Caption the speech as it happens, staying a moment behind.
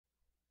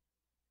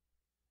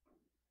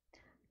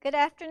Good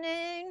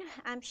afternoon.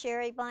 I'm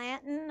Sherry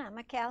Blanton. I'm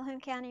a Calhoun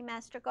County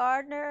Master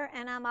Gardener,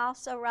 and I'm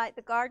also write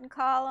the garden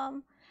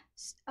column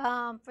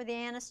for the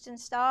Anniston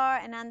Star,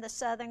 and I'm the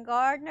Southern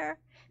Gardener.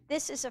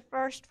 This is a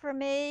first for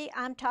me.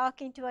 I'm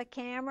talking to a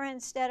camera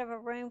instead of a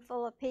room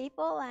full of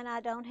people, and I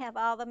don't have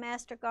all the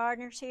Master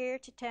Gardeners here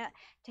to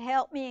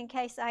help me in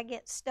case I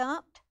get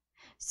stumped.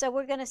 So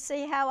we're going to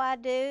see how I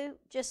do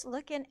just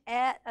looking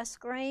at a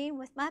screen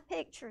with my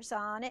pictures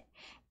on it.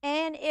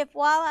 And if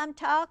while I'm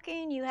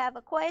talking you have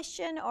a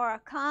question or a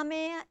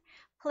comment,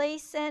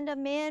 please send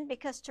them in,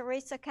 because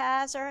Teresa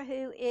Kaiser,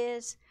 who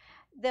is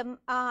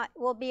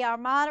will be our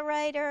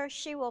moderator,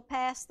 she will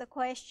pass the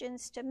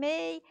questions to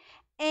me.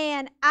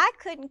 And I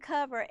couldn't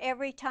cover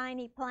every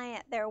tiny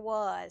plant there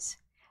was.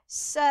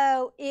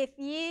 So if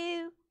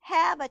you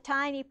have a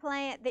tiny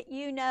plant that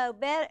you know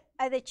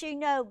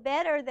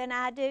better than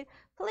I do,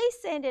 please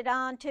send it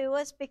on to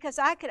us, because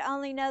I could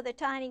only know the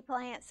tiny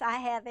plants I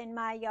have in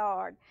my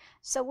yard.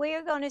 So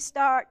we're going to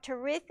start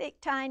Terrific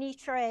Tiny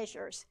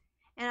Treasures.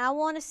 And I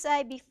want to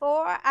say,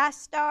 before I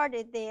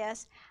started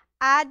this,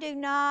 I do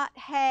not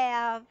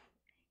have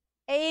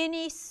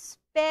any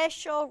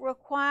special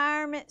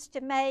requirements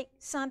to make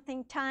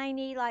something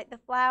tiny, like the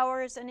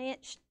flowers an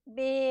inch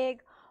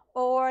big,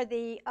 or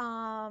the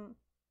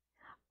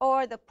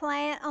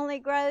plant only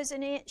grows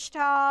an inch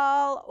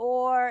tall,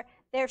 or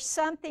there's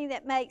something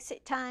that makes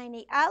it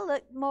tiny. I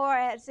looked more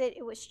as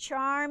it was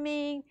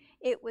charming,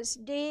 it was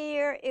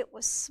dear, it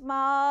was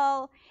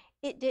small,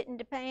 it didn't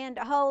demand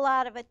a whole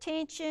lot of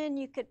attention.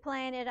 You could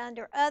plant it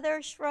under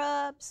other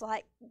shrubs,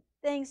 like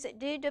things that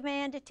do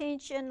demand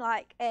attention,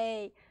 like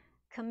a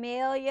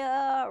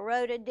camellia, a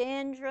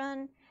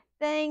rhododendron,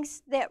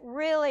 things that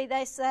really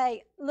they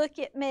say, look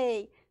at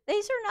me.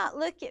 These are not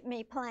look at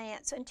me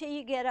plants until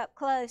you get up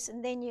close,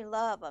 and then you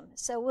love them.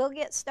 So we'll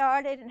get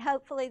started, and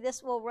hopefully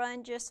this will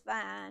run just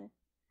fine.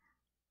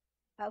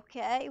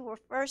 Okay, we're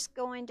first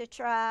going to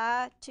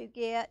try to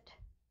get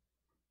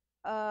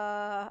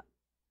the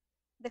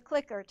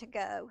clicker to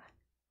go.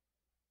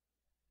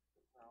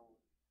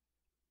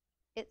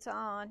 It's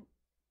on.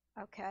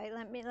 Okay,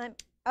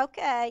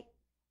 okay,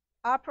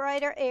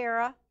 operator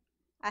error.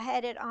 I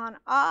had it on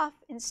off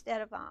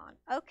instead of on.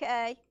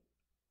 Okay.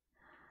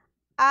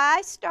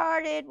 I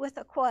started with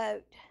a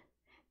quote.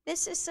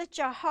 This is such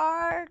a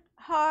hard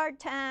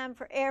time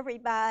for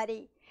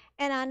everybody,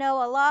 and I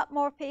know a lot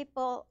more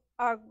people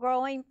are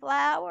growing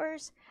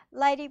flowers.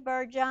 Lady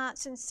Bird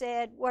Johnson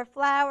said, where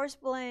flowers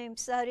bloom,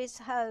 so does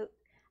hope.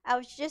 I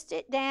was just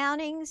at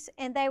Downing's,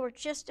 and they were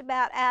just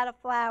about out of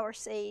flower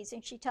seeds,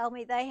 and she told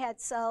me they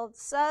had sold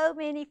so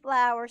many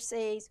flower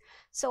seeds.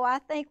 So I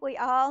think we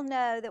all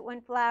know that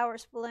when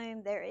flowers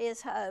bloom, there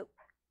is hope.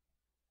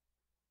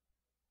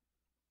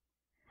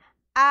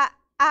 I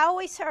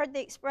always heard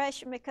the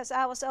expression, because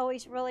I was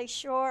always really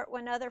short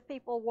when other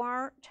people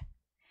weren't,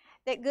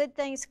 that good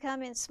things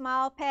come in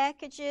small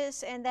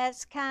packages, and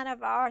that's kind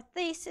of our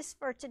thesis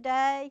for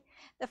today.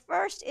 The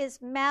first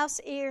is mouse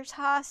ears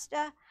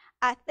hosta.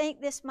 I think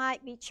this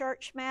might be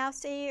church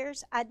mouse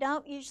ears. I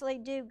don't usually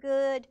do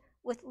good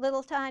with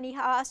little tiny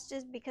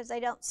hostas because they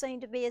don't seem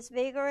to be as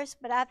vigorous,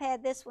 but I've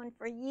had this one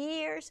for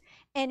years,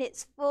 and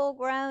it's full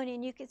grown,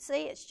 and you can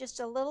see it's just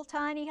a little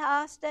tiny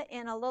hosta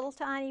in a little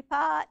tiny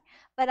pot,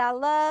 but I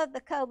love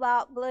the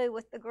cobalt blue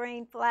with the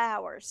green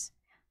flowers.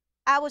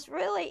 I was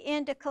really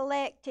into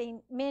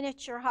collecting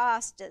miniature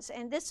hostas,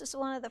 and this is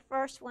one of the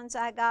first ones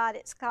I got.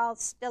 It's called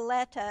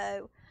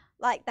Stiletto,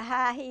 like the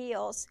high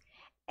heels,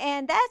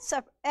 and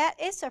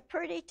it's a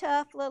pretty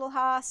tough little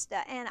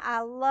hosta, and I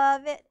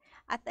love it.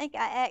 I think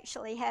I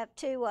actually have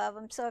two of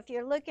them. So if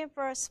you're looking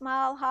for a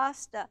small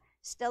hosta,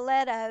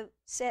 Stiletto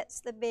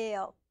sets the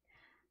bill.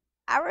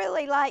 I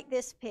really like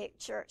this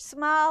picture.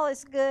 Small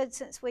is good,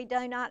 since we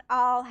do not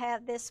all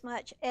have this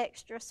much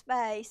extra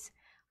space.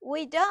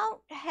 We don't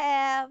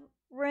have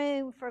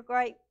room for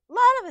a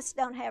lot of us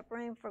don't have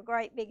room for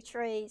great big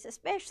trees,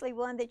 especially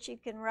one that you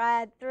can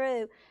ride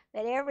through,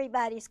 but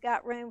everybody's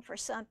got room for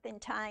something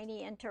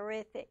tiny and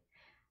terrific.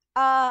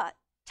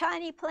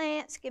 Tiny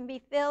plants can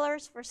be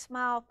fillers for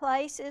small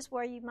places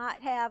where you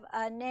might have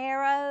a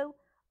narrow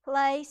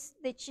place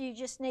that you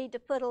just need to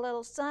put a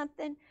little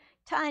something.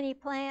 Tiny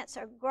plants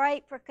are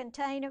great for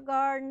container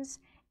gardens,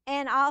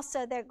 and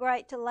also they're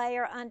great to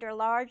layer under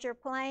larger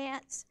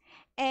plants.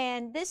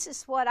 And this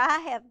is what I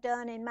have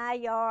done in my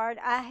yard.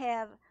 I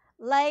have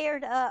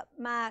layered up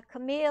my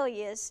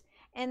camellias,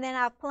 and then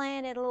I've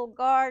planted little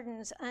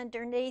gardens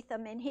underneath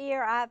them. And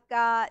here I've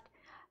got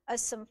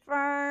some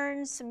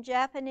ferns, some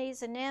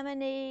Japanese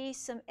anemones,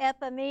 some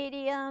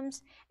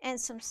epimediums, and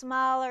some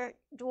smaller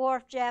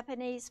dwarf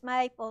Japanese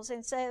maples.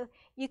 And so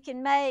you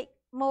can make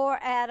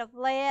more out of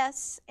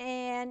less,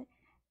 and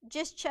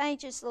just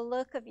changes the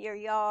look of your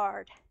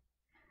yard.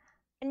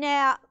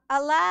 Now, a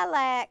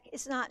lilac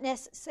is not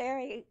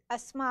necessarily a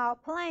small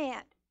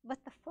plant,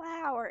 but the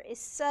flower is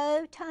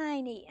so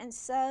tiny and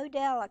so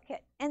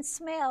delicate and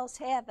smells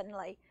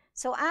heavenly.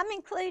 So I'm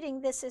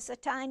including this as a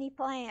tiny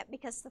plant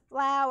because the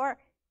flower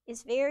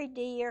is very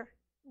dear,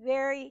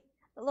 the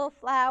little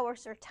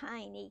flowers are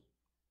tiny.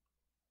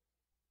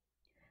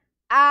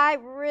 I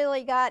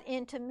really got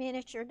into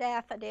miniature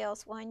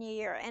daffodils one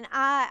year, and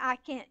I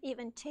can't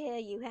even tell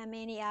you how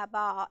many I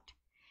bought.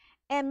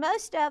 And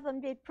most of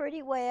them did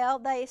pretty well.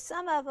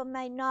 Some of them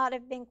may not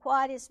have been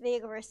quite as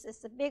vigorous as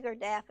the bigger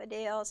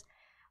daffodils,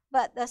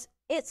 but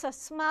it's a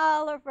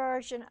smaller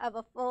version of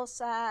a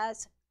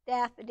full-size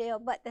daffodil.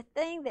 But the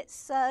thing that's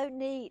so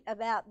neat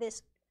about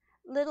this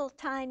little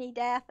tiny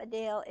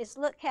daffodil is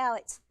look how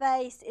its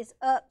face is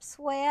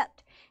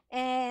upswept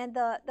and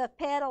the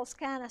petals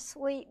kind of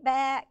sweep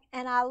back.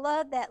 And I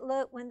love that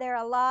look when there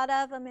are a lot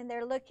of them and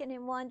they're looking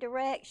in one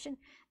direction.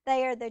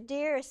 They are the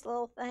dearest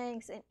little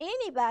things, and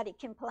anybody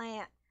can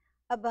plant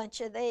a bunch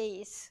of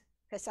these,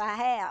 because I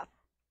have.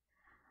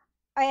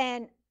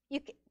 And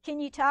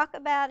can you talk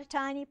about a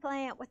tiny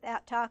plant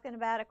without talking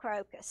about a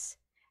crocus?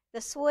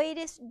 The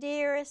sweetest,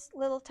 dearest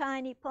little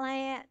tiny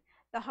plant,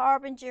 the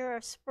harbinger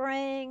of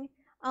spring,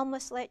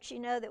 almost lets you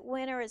know that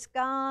winter is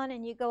gone,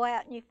 and you go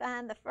out and you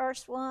find the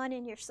first one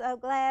and you're so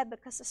glad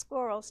because the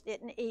squirrels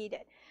didn't eat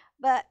it.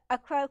 But a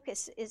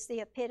crocus is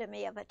the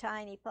epitome of a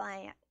tiny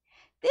plant.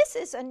 This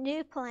is a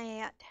new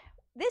plant.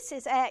 This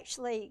is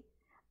actually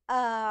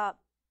a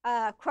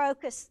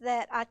crocus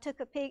that I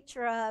took a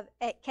picture of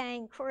at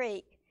Cane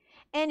Creek.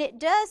 And it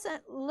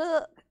doesn't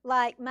look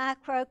like my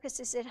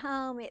crocuses at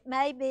home. It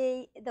may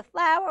be, the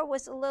flower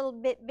was a little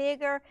bit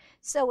bigger,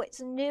 so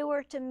it's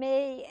newer to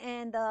me,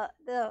 and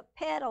the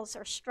petals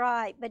are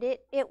striped, but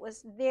it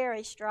was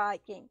very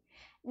striking.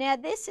 Now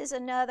this is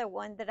another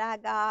one that I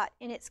got,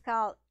 and it's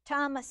called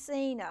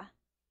Thomasina,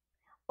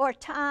 or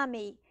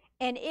Tommy,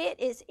 and it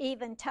is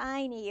even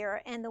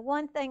tinier. And the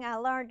one thing I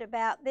learned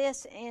about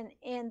this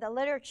in the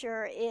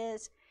literature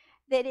is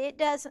that it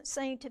doesn't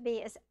seem to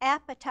be as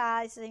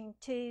appetizing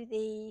to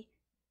the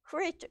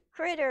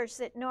critters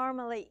that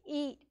normally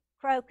eat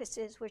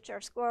crocuses, which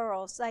are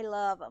squirrels. They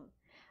love them.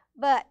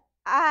 But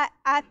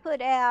I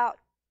put out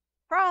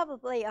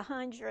probably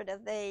 100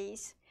 of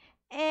these,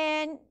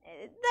 and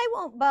they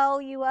won't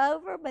bowl you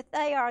over, but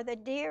they are the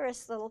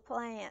dearest little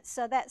plants.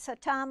 So that's a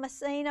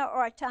Thomasina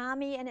or a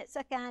Tommy, and it's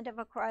a kind of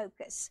a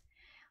crocus.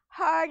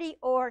 Hardy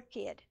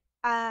orchid.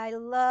 I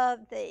love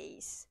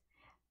these.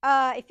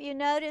 If you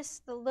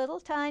notice, the little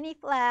tiny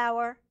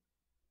flower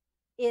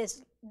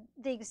is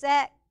the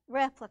exact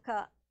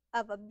replica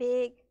of a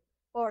big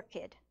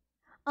orchid.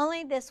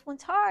 Only this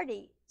one's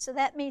hardy, so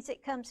that means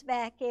it comes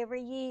back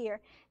every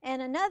year.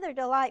 And another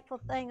delightful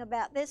thing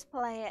about this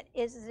plant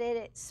is that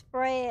it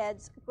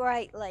spreads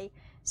greatly.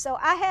 So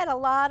I had a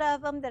lot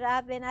of them that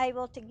I've been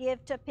able to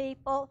give to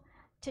people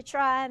to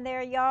try in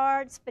their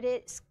yards, but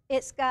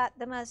it's got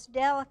the most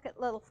delicate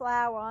little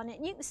flower on it.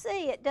 And you can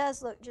see it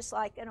does look just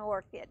like an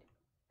orchid.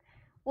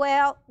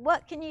 Well,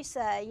 what can you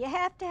say? You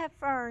have to have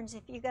ferns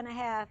if you're going to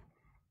have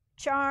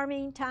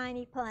charming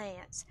tiny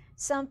plants.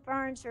 Some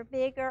ferns are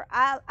bigger.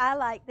 I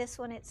like this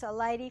one. It's a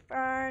lady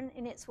fern,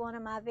 and it's one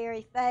of my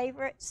very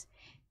favorites.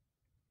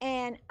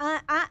 And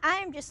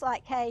I'm just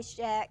like Hayes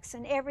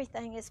Jackson.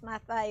 Everything is my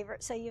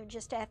favorite, so you'll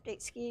just have to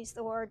excuse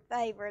the word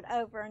favorite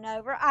over and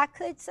over. I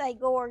could say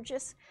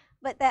gorgeous,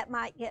 but that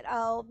might get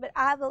old. But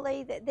I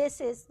believe that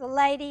this is the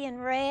lady in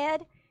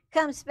red.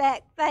 Comes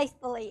back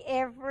faithfully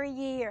every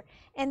year.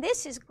 And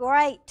this is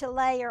great to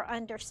layer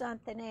under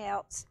something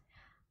else.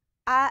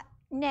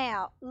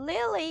 Now,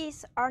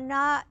 lilies are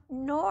not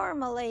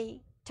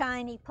normally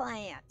tiny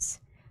plants.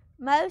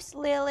 Most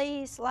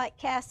lilies, like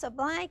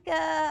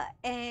Casablanca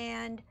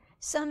and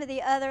some of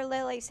the other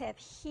lilies, have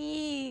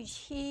huge,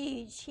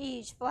 huge,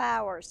 huge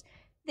flowers.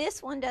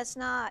 This one does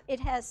not.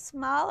 It has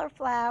smaller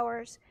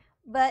flowers,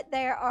 but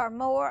there are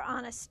more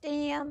on a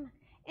stem,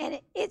 and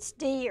it's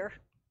dear.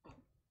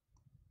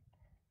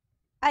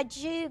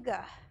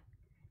 Ajuga.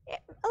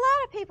 A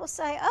lot of people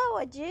say,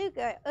 oh,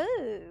 ajuga,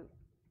 ooh,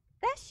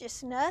 that's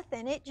just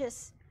nothing. It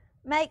just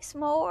makes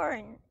more,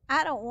 and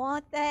I don't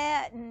want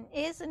that. And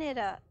isn't it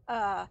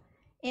a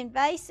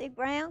invasive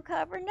ground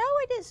cover? No,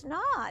 it is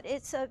not.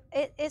 It's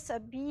a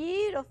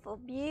beautiful,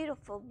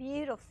 beautiful,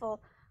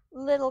 beautiful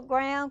little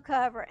ground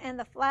cover, and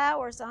the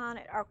flowers on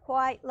it are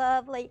quite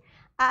lovely.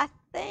 I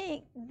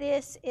think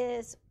this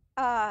is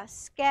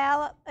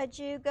scallop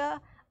ajuga,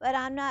 but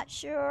I'm not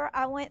sure.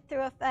 I went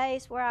through a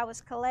phase where I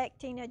was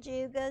collecting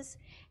ajugas,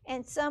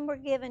 and some were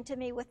given to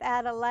me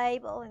without a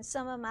label, and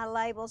some of my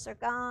labels are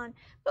gone.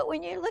 But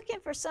when you're looking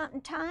for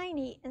something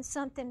tiny and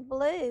something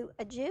blue,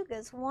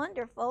 ajuga's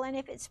wonderful, and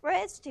if it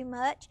spreads too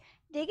much,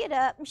 dig it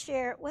up and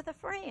share it with a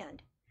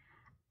friend.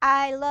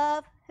 I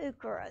love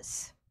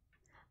heucheras.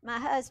 My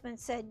husband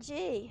said,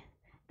 gee,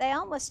 they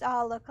almost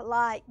all look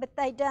alike, but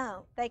they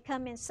don't. They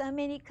come in so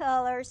many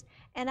colors,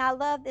 and I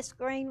love this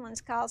green one's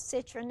called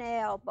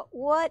citronelle. But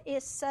what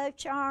is so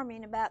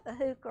charming about the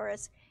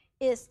heucheras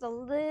is the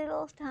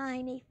little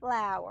tiny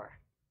flower.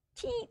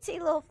 Teensy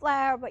little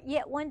flower, but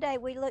yet one day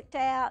we looked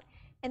out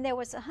and there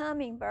was a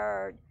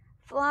hummingbird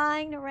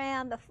flying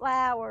around the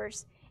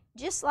flowers,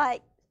 just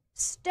like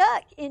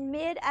stuck in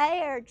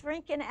midair,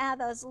 drinking out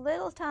of those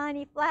little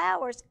tiny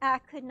flowers. I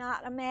could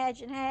not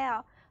imagine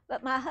how,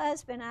 but my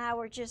husband and I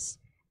were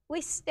we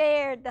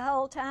stared the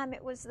whole time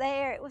it was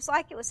there. It was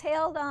like it was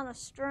held on a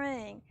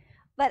string.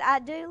 But I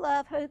do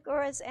love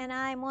heucheras, and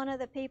I am one of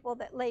the people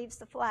that leaves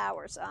the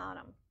flowers on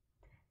them.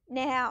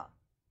 Now,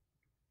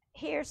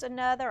 here's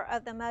another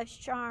of the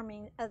most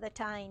charming of the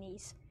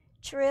tinies.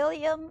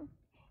 Trillium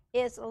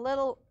is a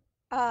little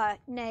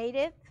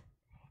native,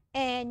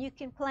 and you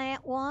can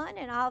plant one,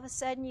 and all of a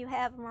sudden you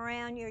have them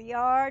around your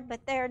yard,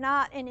 but they're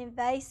not an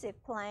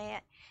invasive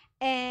plant.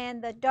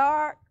 And the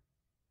dark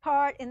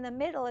part in the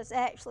middle is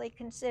actually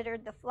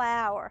considered the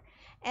flower.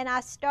 And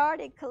I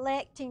started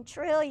collecting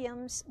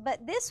trilliums,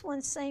 but this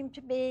one seemed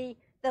to be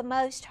the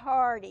most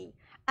hardy.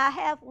 I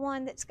have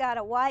one that's got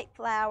a white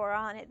flower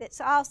on it that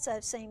also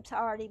seems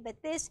hardy,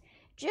 but this,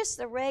 just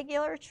the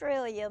regular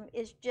trillium,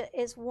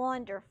 is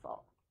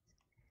wonderful.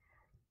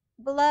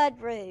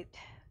 Bloodroot.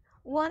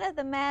 One of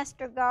the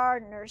master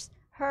gardeners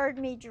heard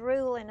me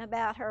drooling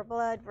about her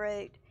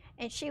bloodroot,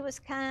 and she was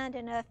kind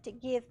enough to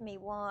give me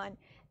one.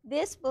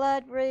 This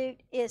bloodroot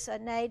is a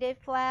native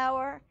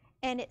flower,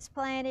 and it's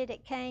planted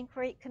at Cane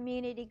Creek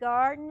Community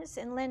Gardens,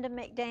 and Linda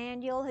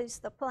McDaniel, who's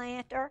the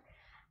planter,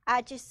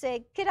 I just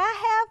said, could I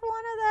have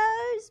one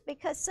of those?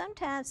 Because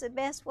sometimes the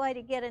best way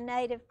to get a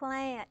native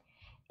plant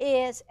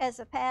is as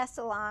a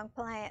pass-along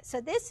plant. So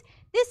this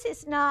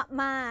is not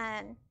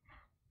mine.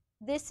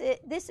 This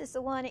is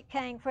the one at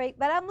Cane Creek,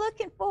 but I'm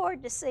looking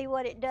forward to see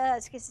what it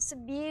does because it's a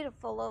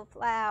beautiful little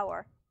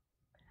flower.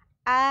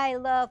 I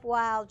love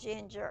wild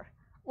ginger.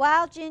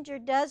 Wild ginger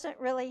doesn't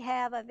really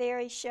have a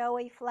very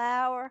showy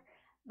flower,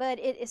 but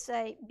it is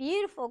a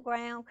beautiful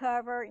ground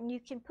cover, and you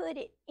can put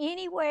it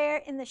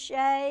anywhere in the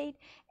shade,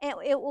 and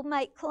it will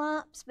make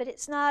clumps, but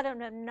it's not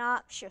an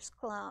obnoxious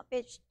clump.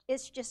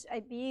 It's just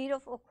a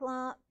beautiful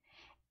clump,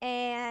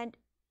 and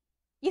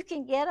you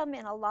can get them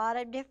in a lot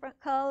of different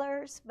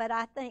colors, but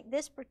I think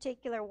this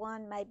particular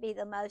one may be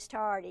the most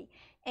hardy.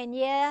 And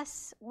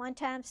yes, one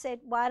time said,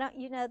 why don't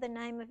you know the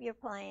name of your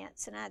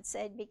plants? And I'd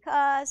said,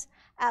 because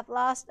I've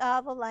lost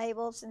all the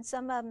labels, and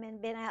some of them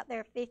have been out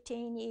there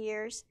 15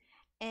 years,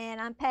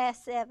 and I'm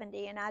past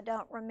 70 and I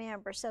don't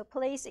remember. So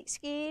please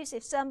excuse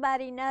if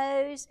somebody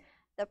knows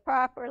the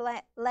proper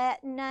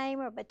Latin name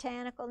or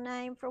botanical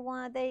name for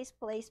one of these,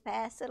 please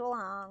pass it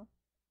along.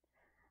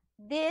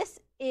 This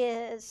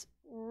is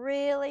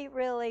really,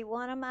 really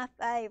one of my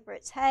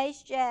favorites.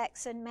 Hayes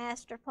Jackson,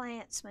 Master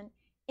Plantsman,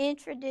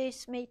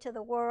 introduced me to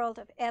the world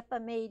of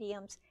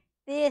epimediums.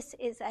 This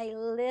is a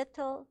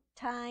little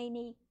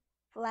tiny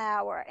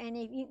flower, and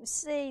if you can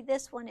see,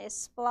 this one is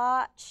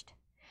splotched.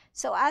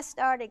 So I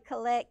started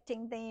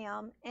collecting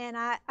them, and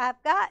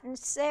I've gotten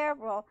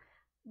several,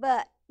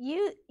 but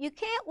you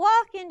can't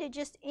walk into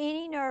just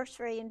any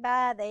nursery and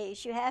buy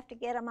these. You have to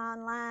get them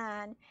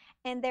online,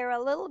 and they're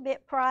a little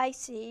bit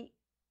pricey,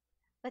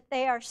 but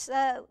they are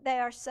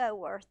so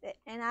worth it.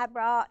 And I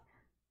brought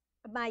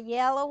my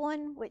yellow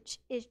one, which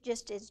is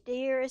just as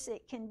dear as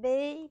it can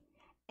be,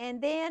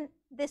 and then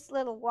this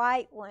little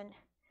white one.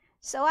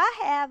 So I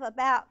have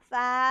about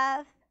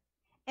 5,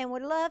 and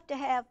would love to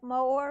have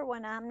more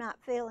when I'm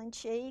not feeling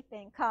cheap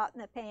and caught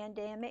in the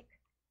pandemic.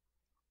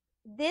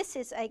 This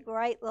is a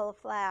great little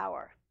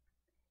flower.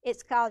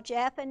 It's called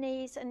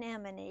Japanese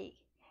anemone,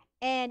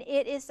 and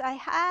it is a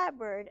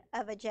hybrid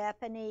of a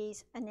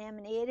Japanese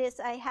anemone. It is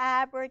a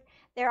hybrid.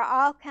 There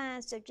are all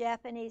kinds of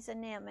Japanese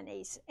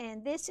anemones,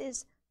 and this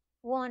is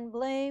one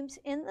blooms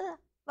in the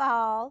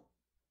fall.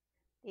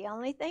 The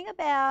only thing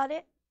about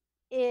it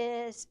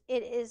is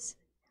it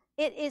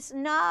is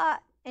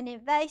not an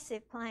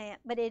invasive plant,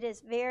 but it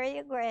is very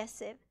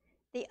aggressive.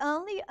 The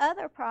only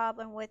other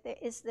problem with it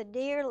is the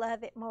deer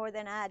love it more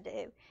than I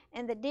do.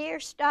 And the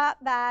deer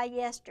stopped by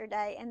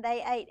yesterday, and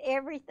they ate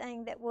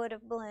everything that would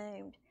have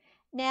bloomed.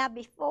 Now,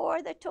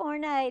 before the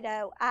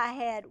tornado, I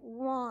had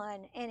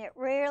one, and it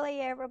rarely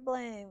ever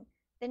bloomed.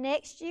 The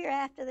next year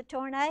after the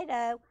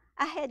tornado,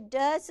 I had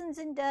dozens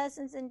and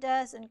dozens and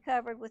dozens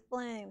covered with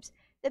blooms.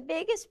 The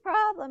biggest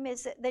problem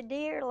is that the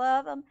deer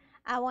love them.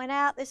 I went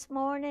out this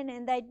morning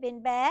and they'd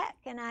been back,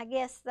 and I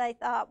guess they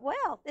thought,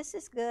 well, this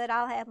is good,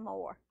 I'll have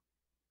more.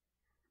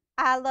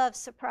 I love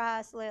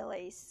surprise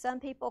lilies. Some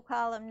people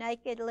call them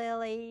naked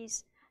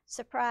lilies,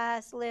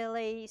 surprise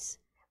lilies,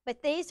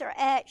 but these are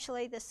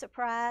actually the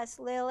surprise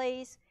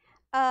lilies.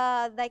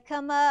 They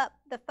come up,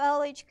 the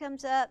foliage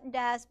comes up and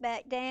dies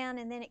back down,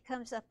 and then it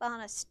comes up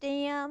on a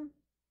stem.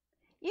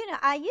 You know,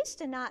 I used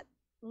to not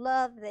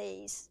love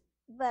these,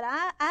 but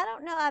I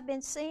don't know, I've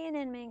been seeing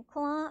them in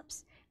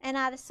clumps, and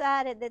I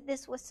decided that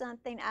this was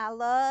something I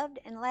loved,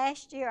 and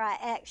last year I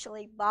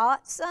actually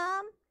bought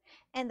some,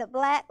 and the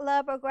black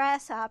lubber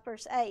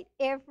grasshoppers ate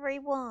every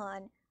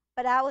one,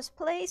 but I was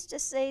pleased to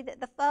see that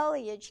the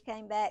foliage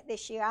came back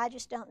this year. I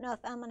just don't know if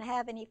I'm going to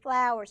have any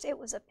flowers. It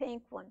was a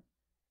pink one.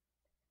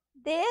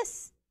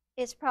 This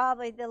is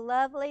probably the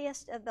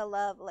loveliest of the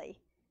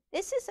lovely.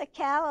 This is a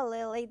calla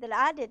lily that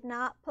I did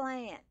not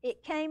plant.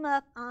 It came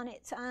up on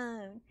its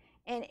own.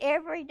 And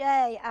every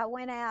day I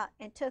went out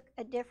and took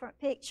a different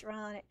picture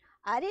on it.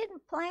 I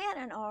didn't plant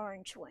an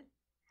orange one.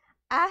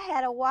 I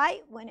had a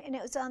white one, and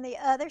it was on the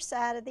other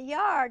side of the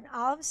yard. And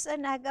all of a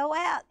sudden I go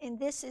out, and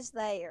this is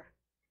there.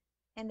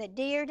 and the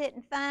deer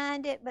didn't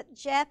find it, but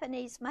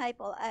Japanese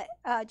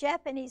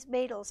Japanese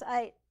beetles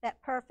ate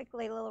that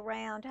perfectly little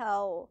round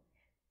hole.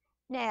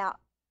 Now,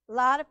 a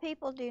lot of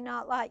people do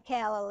not like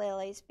calla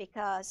lilies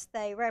because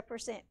they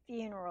represent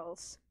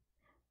funerals.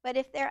 But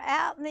if they're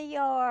out in the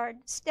yard,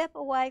 step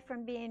away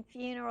from being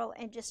funeral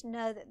and just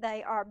know that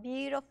they are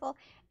beautiful.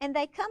 And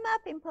they come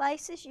up in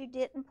places you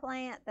didn't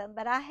plant them.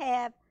 But I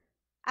have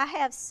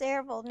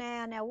several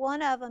now. Now,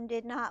 one of them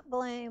did not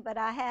bloom, but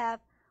I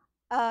have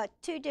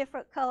two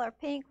different color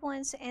pink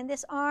ones, and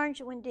this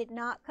orange one did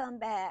not come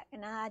back,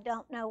 and I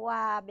don't know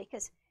why,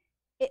 because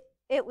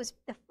it was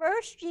the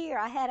first year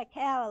I had a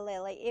calla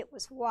lily. It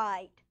was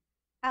white.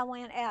 I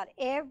went out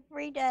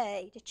every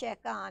day to check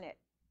on it.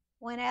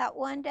 Went out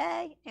one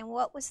day, and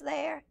what was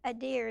there? A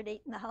deer had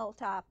eaten the whole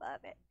top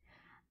of it.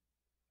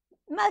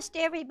 Most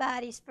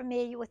everybody's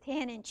familiar with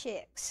hen and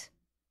chicks.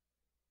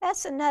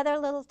 That's another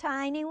little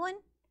tiny one.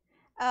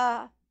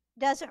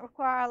 Doesn't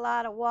require a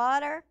lot of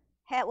water.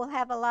 Will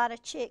have a lot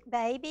of chick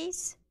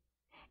babies.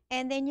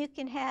 And then you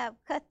can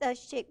cut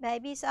those chick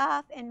babies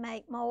off and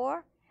make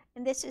more.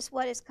 And this is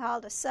what is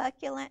called a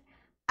succulent.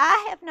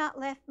 I have not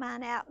left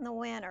mine out in the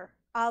winter,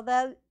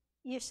 although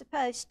you're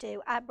supposed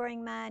to. I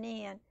bring mine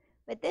in.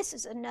 But this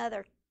is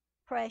another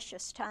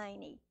precious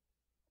tiny.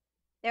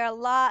 There are a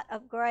lot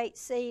of great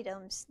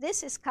sedums.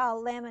 This is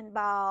called lemon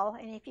ball,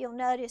 and if you'll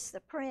notice, the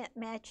print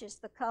matches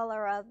the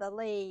color of the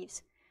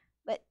leaves.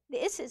 But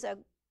this is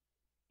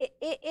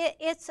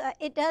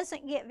it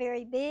doesn't get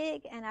very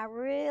big, and I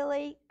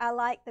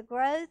like the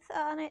growth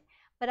on it,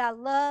 but I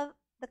love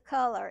the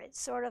color. It's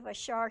sort of a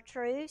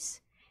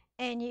chartreuse,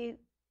 and you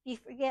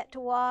forget to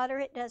water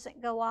it, doesn't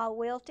go all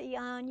wilty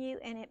on you,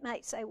 and it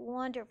makes a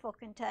wonderful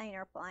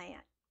container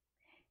plant.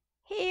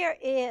 Here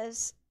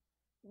is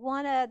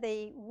one of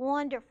the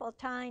wonderful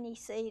tiny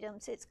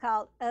sedums. It's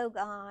called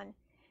Ogon,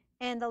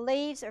 and the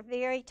leaves are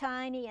very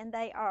tiny, and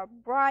they are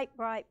bright,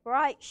 bright,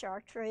 bright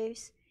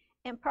chartreuse.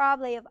 And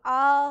probably of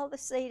all the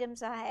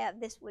sedums I have,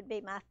 this would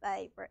be my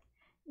favorite.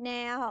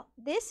 Now,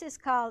 this is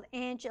called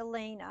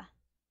Angelina,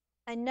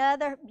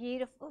 another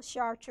beautiful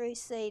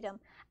chartreuse sedum.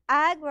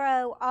 I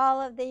grow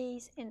all of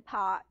these in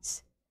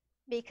pots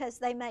because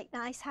they make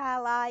nice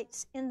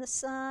highlights in the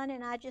sun,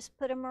 and I just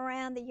put them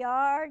around the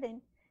yard, and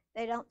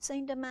they don't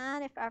seem to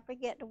mind if I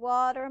forget to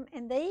water them.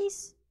 And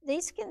these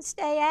can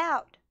stay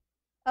out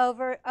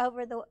over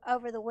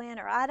the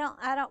winter. I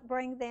don't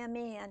bring them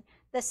in.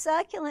 The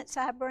succulents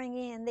I bring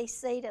in, these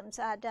sedums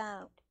I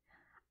don't.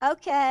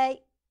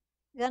 Okay,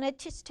 gonna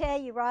just tell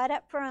you right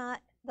up front,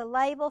 the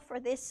label for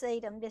this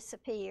sedum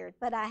disappeared,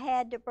 but I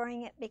had to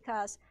bring it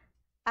because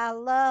I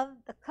love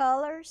the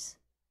colors.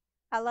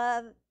 I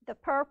love the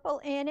purple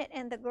in it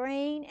and the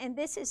green, and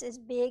this is as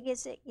big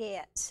as it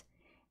gets.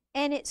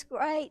 And it's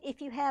great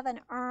if you have an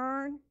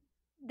urn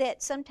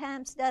that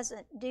sometimes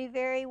doesn't do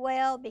very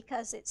well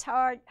because it's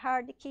hard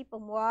to keep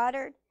them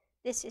watered.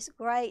 This is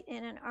great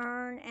in an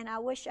urn, and I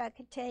wish I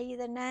could tell you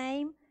the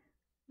name,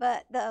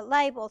 but the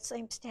label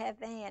seems to have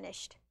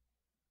vanished.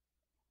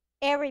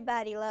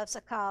 Everybody loves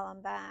a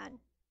columbine,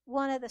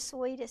 one of the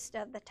sweetest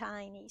of the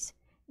tinies.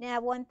 Now,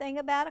 one thing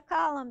about a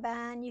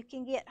columbine, you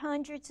can get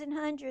hundreds and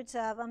hundreds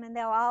of them, and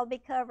they'll all be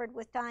covered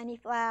with tiny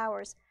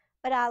flowers.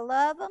 But I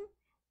love them,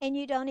 and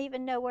you don't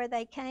even know where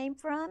they came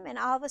from, and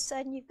all of a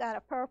sudden you've got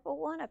a purple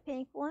one, a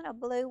pink one, a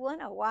blue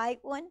one, a white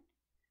one.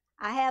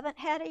 I haven't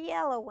had a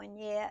yellow one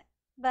yet.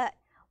 But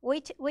we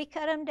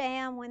cut them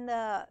down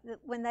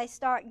when they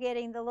start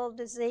getting the little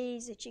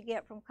disease that you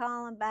get from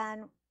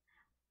columbine.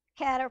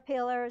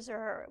 Caterpillars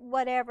or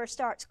whatever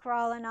starts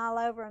crawling all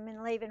over them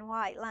and leaving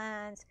white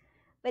lines.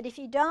 But if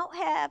you don't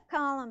have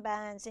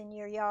columbines in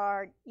your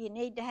yard, you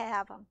need to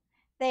have them.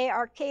 They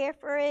are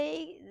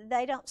carefree.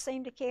 They don't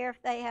seem to care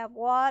if they have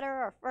water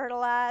or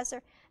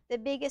fertilizer. The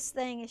biggest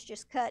thing is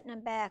just cutting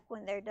them back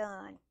when they're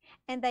done.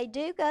 And they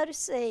do go to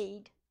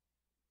seed.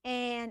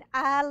 And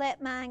I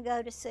let mine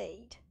go to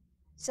seed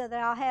so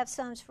that I'll have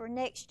some for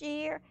next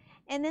year.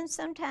 And then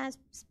sometimes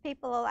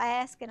people will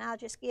ask, and I'll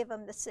just give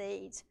them the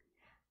seeds.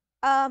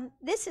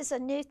 This is a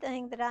new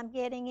thing that I'm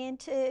getting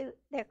into.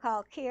 They're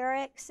called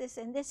Carexes,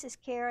 and this is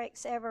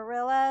Carex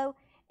Everillo.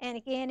 And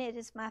again, it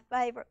is my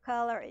favorite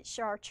color. It's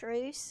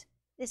chartreuse.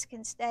 This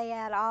can stay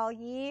out all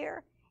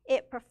year.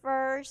 It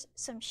prefers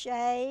some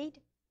shade,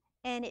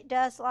 and it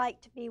does like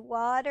to be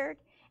watered.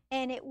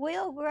 And it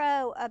will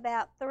grow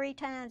about 3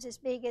 times as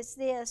big as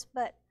this,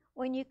 but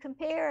when you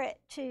compare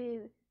it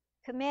to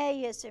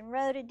camellias and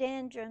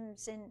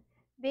rhododendrons and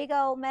big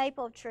old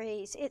maple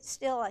trees, it's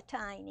still a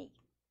tiny.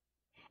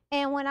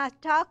 And when I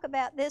talk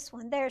about this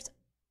one, there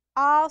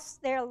are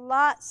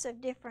lots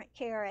of different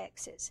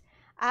Carexes.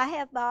 I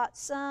have bought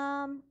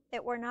some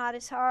that were not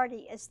as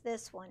hardy as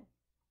this one.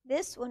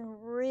 This one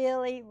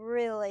really,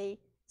 really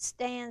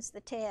stands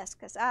the test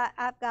because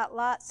I've got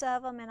lots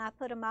of them, and I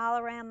put them all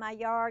around my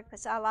yard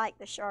because I like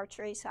the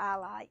chartreuse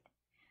highlight.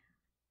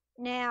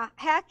 Now,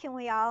 how can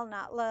we all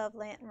not love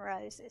Lenten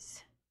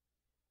roses?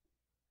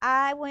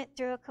 I went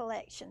through a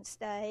collection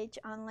stage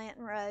on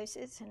Lenten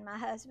roses, and my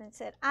husband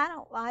said, I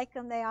don't like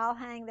them. They all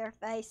hang their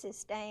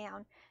faces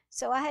down.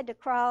 So I had to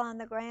crawl on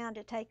the ground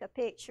to take a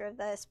picture of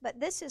this.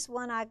 But this is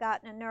one I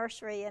got in a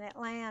nursery in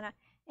Atlanta,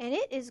 and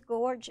it is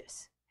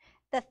gorgeous.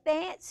 The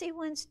fancy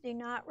ones do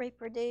not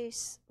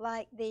reproduce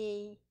like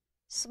the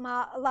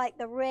small, like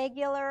the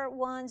regular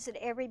ones that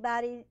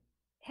everybody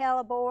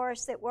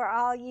hellebores that we're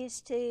all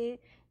used to,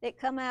 that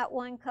come out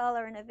one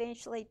color and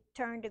eventually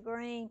turn to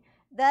green.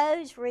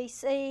 Those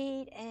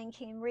reseed and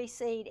can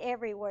reseed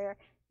everywhere.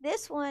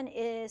 This one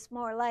is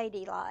more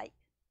ladylike,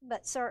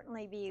 but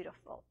certainly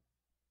beautiful.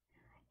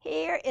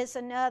 Here is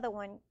another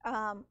one,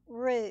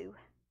 rue.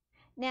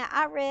 Now,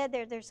 I read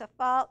there's a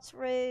false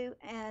rue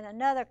and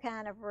another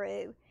kind of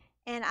rue,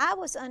 and I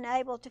was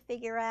unable to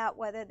figure out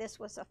whether this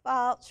was a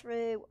false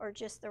rue or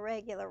just the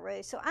regular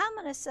rue. So I'm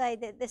going to say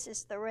that this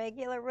is the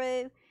regular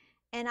rue,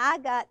 and I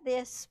got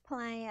this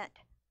plant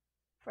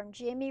from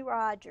Jimmy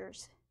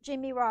Roberts,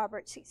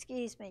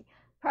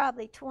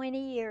 probably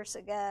 20 years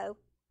ago.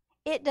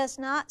 It does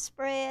not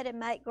spread and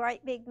make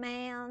great big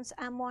mounds.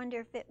 I'm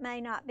wondering if it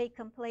may not be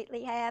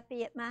completely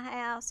happy at my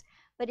house,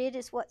 but it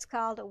is what's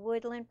called a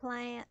woodland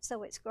plant,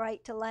 so it's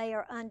great to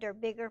layer under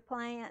bigger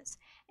plants.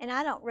 And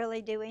I don't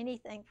really do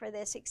anything for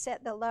this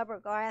except the lubber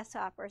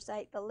grasshoppers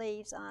ate the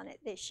leaves on it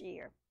this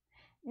year.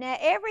 Now,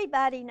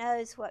 everybody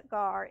knows what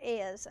gar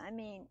is. I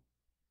mean,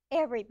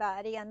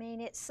 everybody. I mean,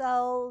 it's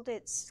sold,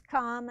 it's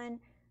common,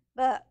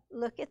 but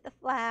look at the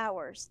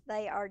flowers.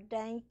 They are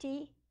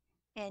dainty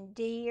and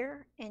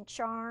dear and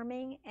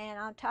charming, and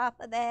on top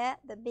of that,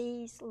 the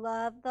bees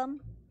love them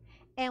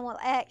and will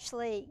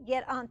actually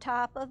get on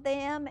top of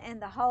them,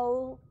 and the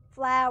whole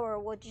flower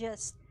will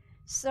just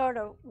sort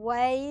of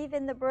wave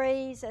in the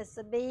breeze as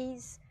the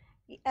bees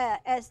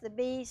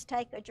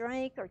take a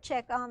drink or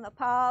check on the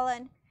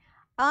pollen.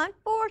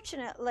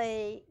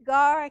 Unfortunately,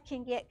 gar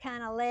can get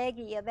kind of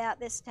leggy about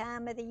this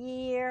time of the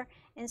year,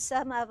 and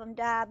some of them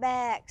die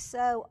back.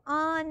 So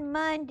on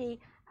Monday,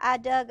 I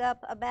dug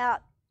up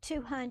about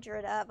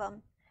 200 of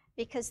them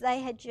because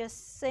they had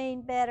just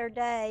seen better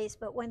days.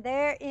 But when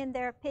they're in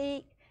their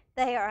peak,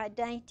 they are a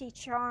dainty,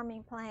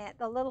 charming plant,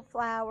 the little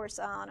flowers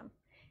on them.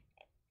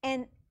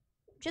 And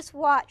just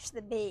watch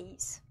the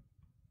bees.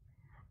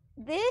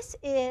 This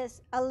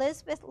is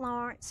Elizabeth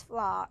Lawrence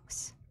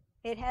phlox.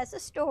 It has a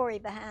story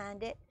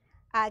behind it.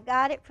 I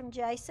got it from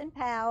Jason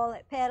Powell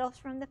at Petals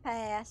from the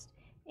Past,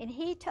 and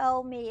he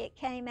told me it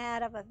came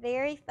out of a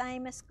very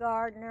famous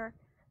gardener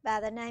by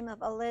the name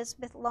of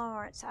Elizabeth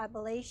Lawrence. I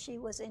believe she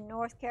was in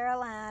North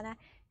Carolina,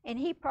 and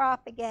he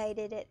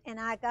propagated it, and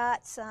I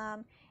got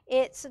some.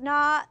 It's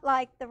not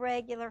like the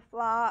regular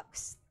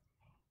phlox.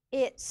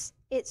 It's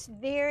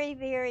very,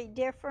 very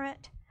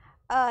different.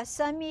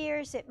 Some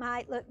years it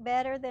might look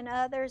better than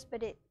others,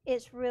 but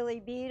it's really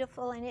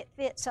beautiful, and it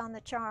fits on the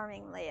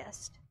charming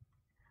list.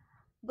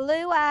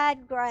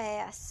 Blue-eyed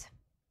grass.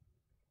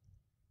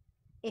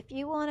 If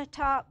you want to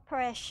talk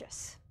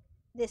precious,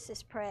 this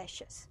is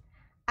precious.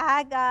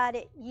 I got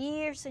it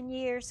years and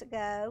years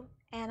ago,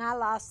 and I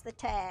lost the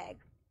tag.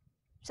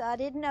 So I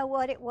didn't know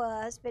what it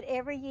was, but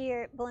every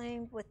year it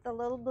bloomed with the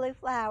little blue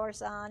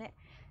flowers on it.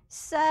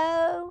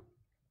 So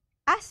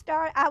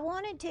I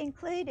wanted to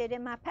include it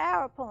in my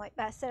PowerPoint,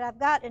 but I said, I've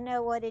got to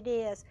know what it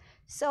is.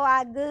 So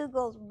I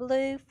Googled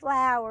blue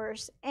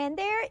flowers, and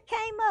there it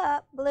came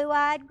up,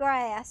 blue-eyed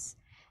grass.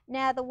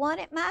 Now, the one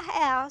at my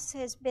house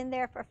has been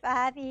there for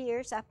 5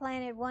 years. I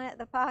planted one at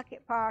the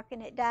Pocket Park,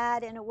 and it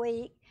died in a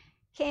week.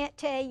 Can't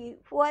tell you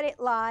what it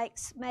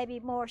likes. Maybe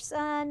more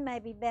sun,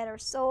 maybe better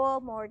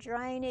soil, more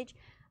drainage.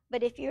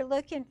 But if you're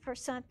looking for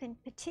something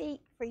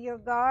petite for your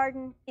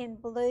garden in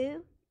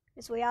blue,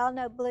 as we all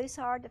know blue's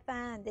hard to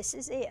find, this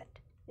is it.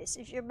 This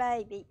is your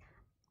baby.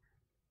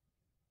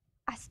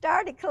 I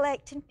started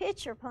collecting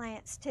pitcher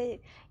plants too.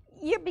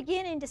 You're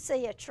beginning to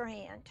see a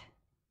trend.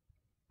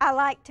 I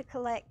like to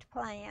collect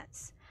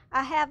plants.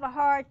 I have a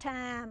hard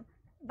time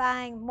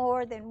buying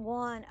more than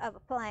one of a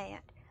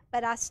plant,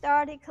 but I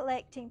started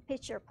collecting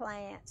pitcher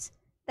plants.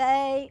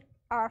 They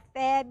are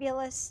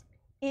fabulous,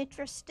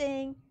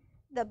 interesting.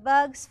 The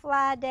bugs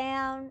fly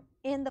down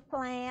in the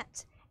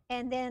plants,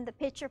 and then the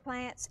pitcher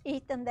plants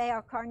eat them. They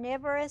are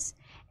carnivorous.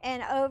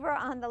 And over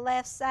on the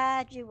left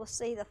side, you will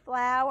see the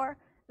flower,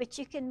 but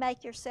you can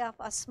make yourself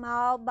a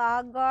small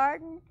bog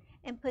garden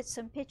and put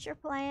some pitcher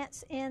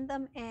plants in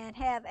them and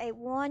have a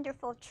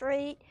wonderful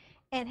treat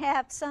and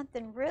have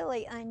something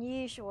really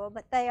unusual,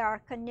 but they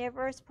are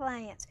carnivorous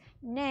plants.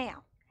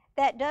 Now,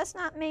 that does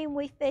not mean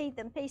we feed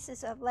them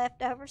pieces of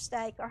leftover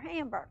steak or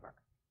hamburger.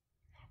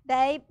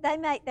 They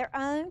make their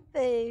own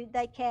food.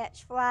 They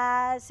catch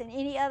flies and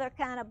any other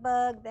kind of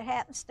bug that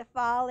happens to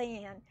fall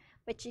in,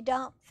 but you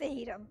don't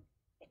feed them.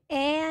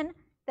 And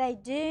they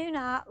do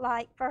not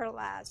like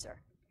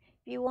fertilizer.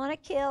 If you want to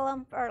kill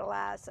them,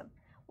 fertilize them.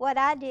 What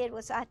I did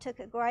was I took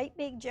a great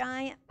big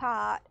giant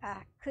pot. I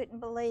couldn't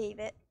believe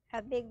it,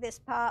 how big this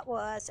pot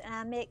was, and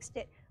I mixed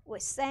it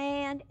with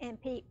sand and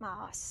peat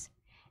moss.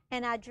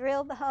 And I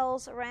drilled the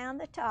holes around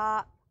the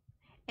top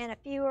and a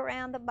few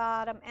around the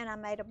bottom, and I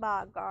made a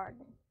bog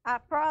garden. I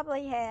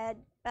probably had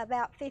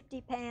about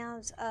 50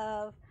 pounds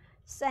of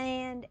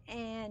sand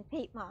and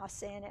peat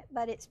moss in it,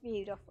 but it's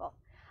beautiful.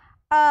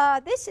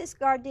 This is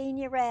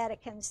Gardenia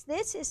radicans.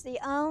 This is the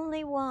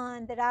only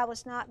one that I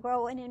was not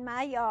growing in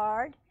my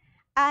yard.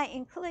 I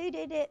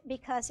included it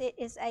because it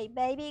is a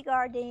baby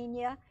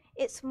gardenia.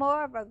 It's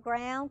more of a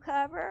ground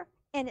cover,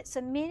 and it's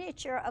a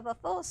miniature of a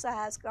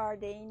full-size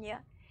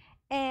gardenia.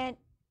 And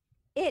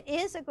it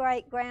is a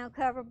great ground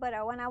cover, but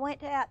when I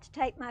went out to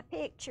take my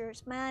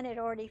pictures, mine had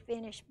already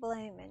finished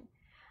blooming.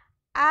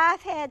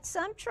 I've had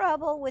some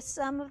trouble with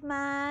some of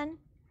mine.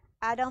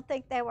 I don't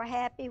think they were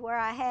happy where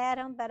I had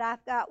them, but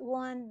I've got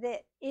one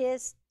that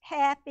is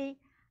happy.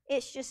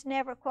 It's just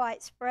never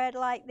quite spread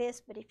like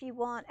this, but if you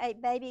want a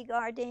baby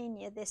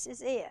gardenia, this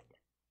is it.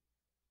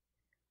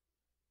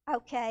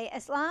 Okay,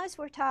 as long as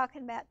we're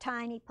talking about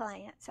tiny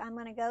plants, I'm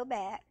going to go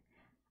back.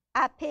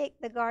 I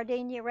picked the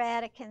Gardenia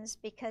radicans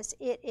because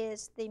it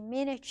is the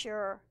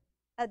miniature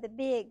of the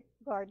big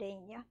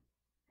gardenia.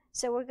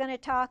 So we're going to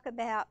talk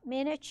about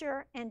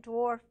miniature and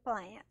dwarf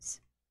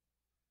plants.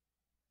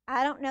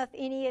 I don't know if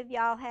any of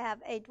y'all have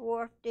a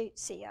dwarf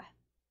deutzia.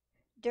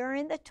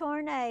 During the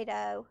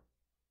tornado,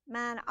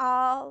 mine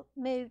all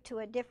moved to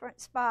a different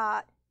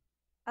spot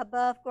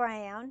above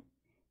ground,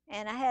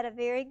 and I had a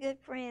very good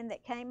friend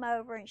that came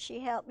over and she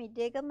helped me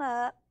dig them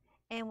up,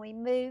 and we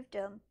moved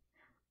them.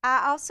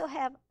 I also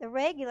have the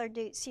regular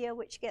deutzia,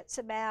 which gets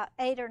about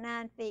 8 or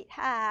 9 feet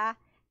high.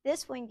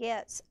 This one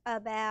gets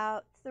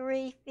about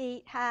 3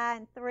 feet high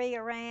and 3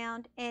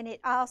 around, and it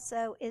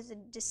also is a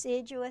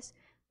deciduous,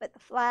 but the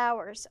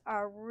flowers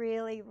are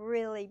really,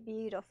 really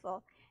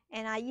beautiful.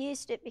 And I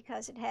used it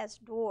because it has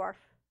dwarf.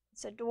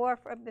 It's a dwarf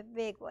of the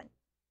big one.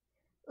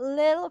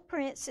 Little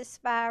Princess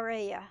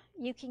Spirea.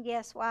 You can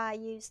guess why I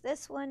use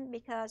this one,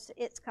 because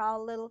it's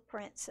called Little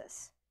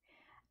Princess.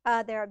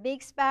 There are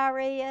big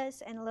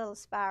spireas and little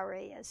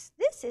spireas.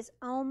 This is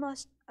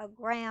almost a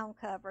ground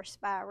cover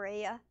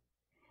spirea.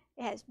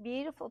 It has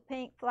beautiful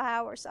pink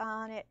flowers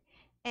on it,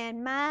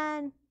 and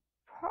mine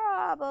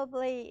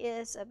probably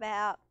is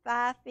about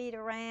 5 feet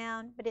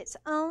around, but it's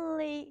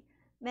only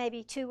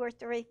maybe 2 or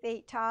 3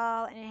 feet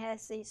tall, and it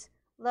has these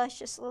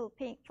luscious little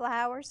pink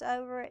flowers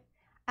over it.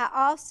 I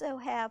also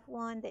have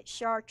one that's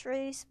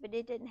chartreuse, but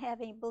it didn't have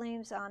any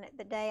blooms on it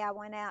the day I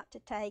went out to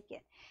take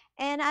it.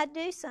 And I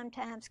do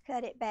sometimes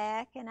cut it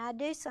back, and I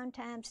do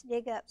sometimes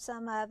dig up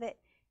some of it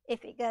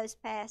if it goes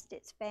past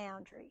its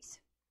boundaries.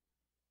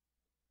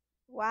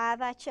 Why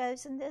have I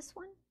chosen this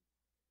one?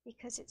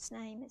 Because its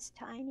name is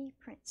Tiny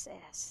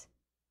Princess.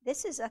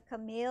 This is a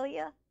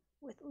camellia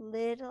with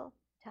little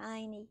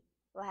tiny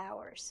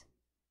flowers.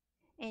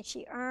 And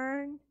she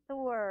earned the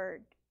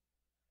word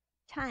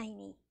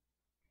tiny.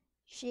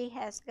 She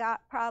has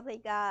probably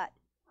got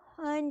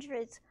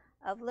hundreds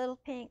of little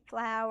pink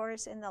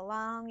flowers in the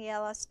long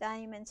yellow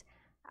stamens.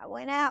 I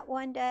went out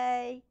one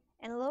day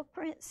and Little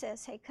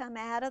Princess had come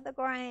out of the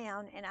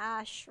ground, and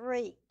I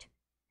shrieked.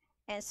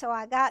 And so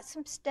I got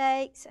some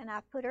stakes and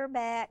I put her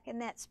back,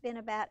 and that's been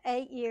about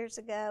 8 years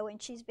ago,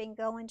 and she's been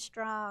going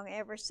strong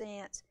ever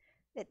since.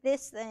 That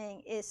this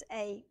thing is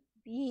a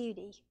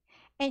beauty.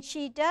 And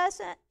she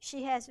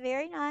has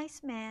very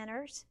nice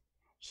manners.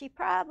 She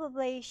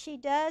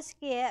does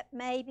get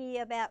maybe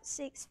about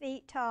 6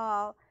 feet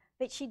tall,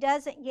 but she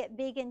doesn't get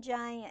big and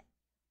giant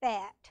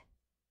fat.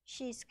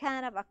 She's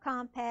kind of a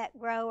compact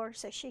grower,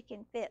 so she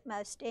can fit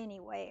most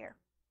anywhere.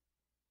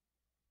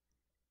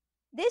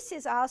 This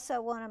is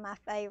also one of my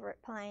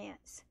favorite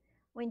plants.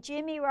 When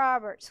Jimmy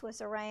Roberts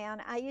was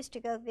around, I used to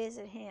go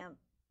visit him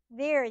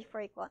very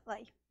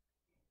frequently.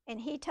 And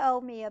he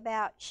told me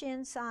about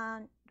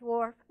Shinsan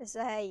dwarf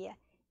azalea.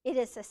 It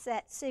is a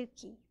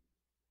Satsuki.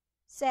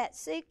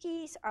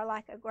 Satsukis are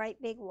like a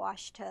great big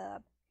wash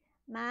tub.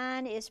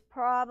 Mine is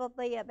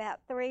probably about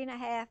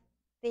 3.5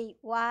 feet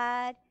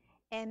wide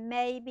and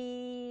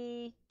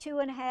maybe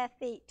 2.5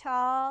 feet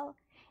tall.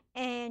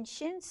 And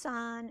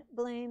Shinsan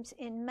blooms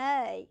in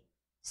May,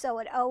 so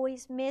it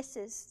always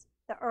misses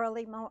the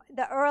early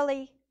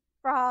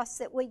frosts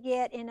that we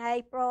get in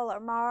April or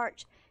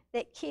March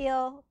that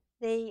kill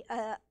the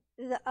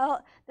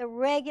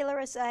regular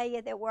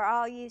azalea that we're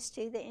all used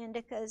to, the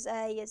indica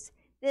azaleas.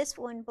 This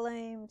one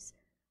blooms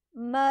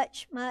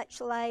much,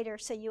 much later,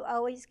 so you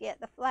always get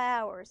the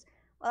flowers.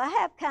 Well, I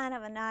have kind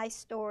of a nice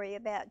story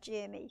about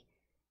Jimmy.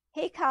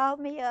 He called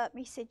me up and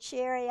he said,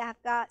 "Sherry,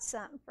 I've got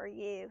something for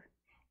you.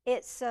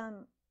 It's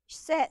some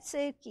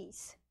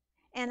Satsukis,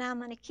 and I'm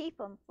going to keep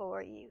them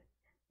for you."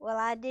 Well,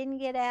 I didn't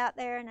get out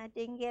there, and I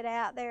didn't get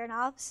out there, and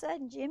all of a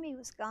sudden Jimmy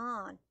was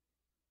gone.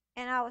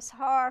 And I was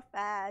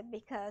horrified,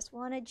 because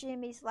one of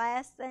Jimmy's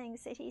last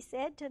things that he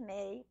said to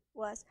me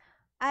was,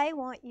 "I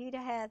want you to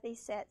have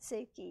these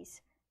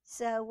Satsukis."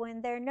 So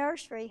when their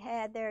nursery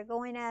had their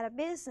going out of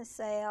business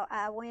sale,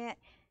 I went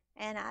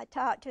and I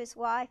talked to his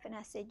wife, and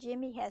I said,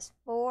 "Jimmy has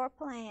 4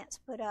 plants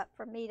put up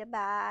for me to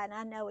buy, and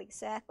I know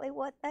exactly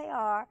what they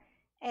are."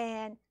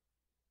 And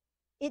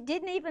it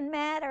didn't even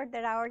matter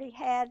that I already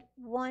had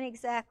one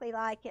exactly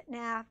like it.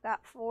 Now I've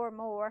got 4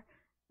 more.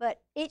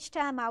 But each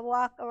time I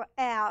walk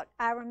out,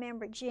 I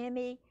remember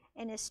Jimmy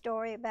and his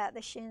story about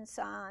the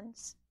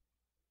Shinsans.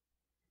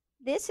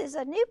 This is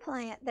a new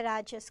plant that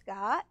I just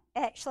got.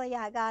 Actually,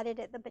 I got it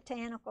at the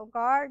Botanical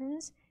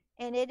Gardens,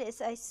 and it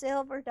is a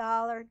silver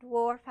dollar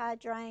dwarf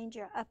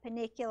hydrangea, a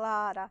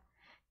paniculata.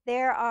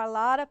 There are a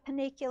lot of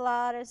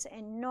paniculatas,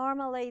 and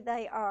normally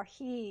they are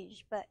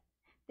huge, but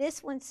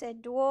this one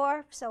said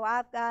dwarf, so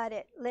I've got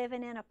it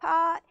living in a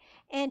pot.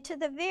 And to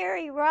the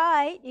very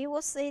right, you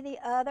will see the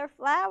other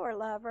flower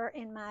lover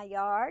in my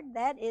yard.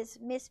 That is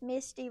Miss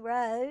Misty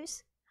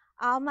Rose.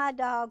 All my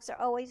dogs are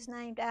always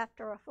named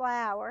after a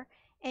flower,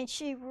 and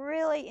she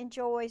really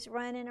enjoys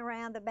running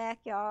around the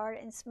backyard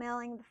and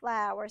smelling the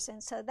flowers.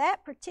 And so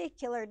that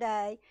particular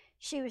day,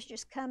 she was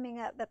just coming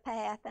up the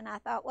path, and I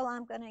thought, well,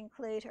 I'm going to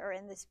include her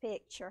in this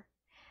picture.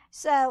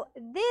 So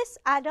this,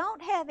 I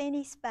don't have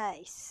any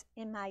space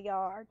in my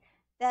yard.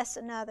 That's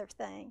another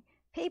thing.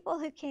 People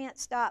who can't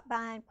stop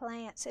buying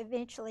plants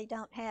eventually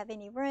don't have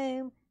any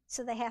room,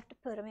 so they have to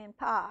put them in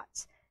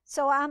pots.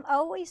 So I'm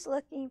always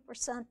looking for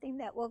something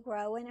that will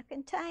grow in a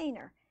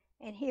container.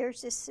 And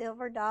here's this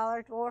silver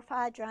dollar dwarf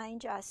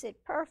hydrangea. I said,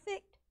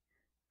 perfect,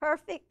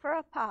 perfect for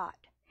a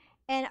pot.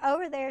 And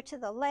over there to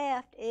the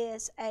left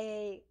is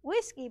a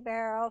whiskey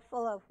barrel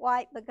full of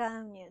white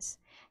begonias.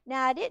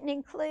 Now, I didn't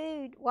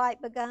include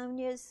white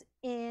begonias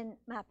in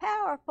my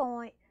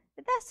PowerPoint,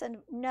 but that's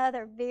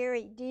another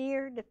very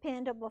dear,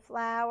 dependable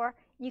flower.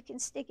 You can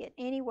stick it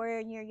anywhere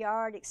in your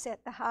yard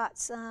except the hot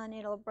sun.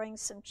 It'll bring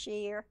some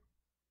cheer.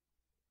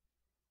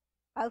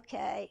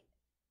 Okay,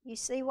 you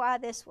see why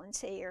this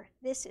one's here.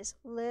 This is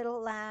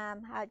little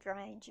lime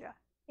hydrangea.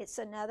 It's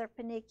another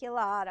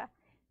paniculata,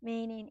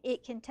 meaning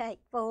it can take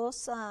full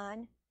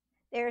sun.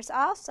 There's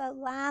also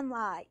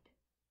limelight,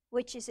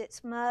 which is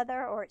its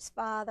mother or its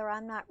father,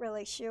 I'm not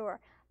really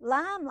sure.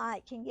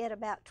 Limelight can get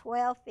about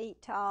 12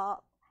 feet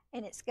tall,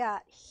 and it's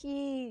got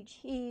huge,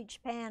 huge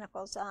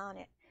panicles on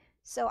it.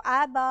 So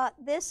I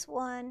bought this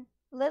one,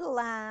 Little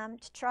Lime,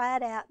 to try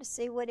it out to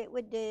see what it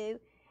would do,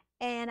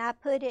 and I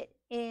put it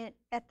in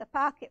at the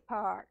pocket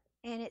park,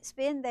 and it's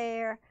been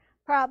there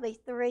probably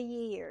 3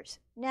 years.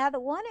 Now, the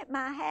one at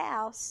my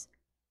house,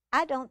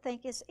 I don't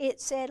think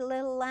it said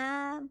Little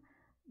Lime,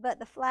 but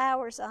the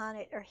flowers on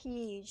it are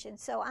huge, and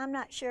so I'm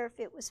not sure if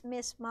it was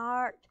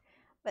mismarked,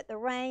 but the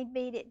rain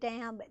beat it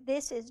down, but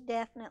this is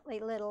definitely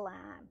Little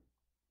Lime.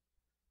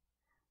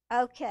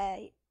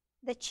 Okay,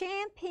 the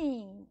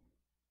champion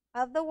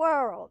of the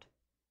world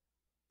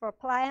for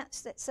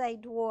plants that say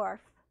dwarf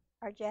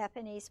are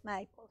Japanese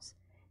maples.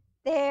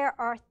 There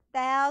are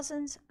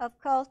thousands of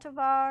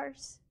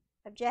cultivars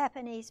of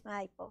Japanese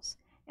maples,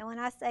 and when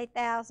I say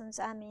thousands,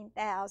 I mean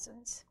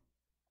thousands.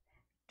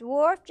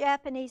 Dwarf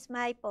Japanese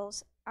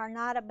maples are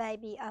not a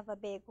baby of a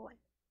big one.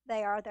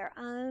 They are their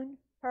own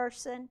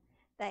person.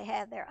 They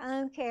have their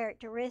own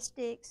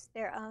characteristics,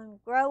 their own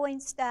growing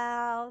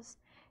styles,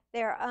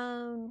 their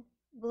own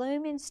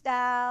blooming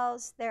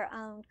styles, their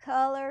own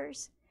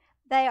colors.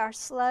 They are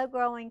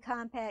slow-growing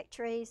compact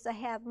trees. They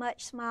have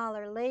much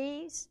smaller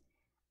leaves.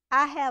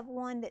 I have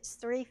one that's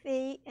 3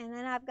 feet, and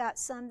then I've got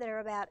some that are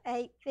about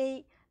 8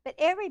 feet, but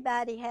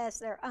everybody has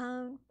their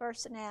own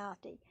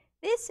personality.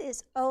 This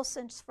is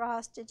Olson's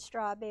Frosted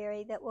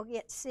Strawberry that will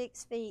get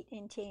 6 feet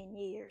in 10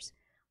 years.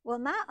 Well,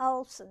 my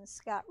Olsons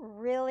got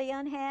really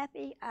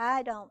unhappy.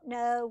 I don't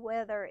know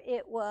whether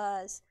it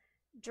was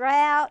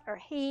drought or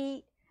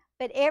heat,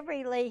 but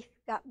every leaf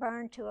got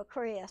burned to a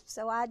crisp.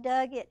 So I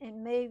dug it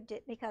and moved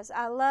it because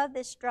I love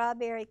this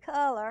strawberry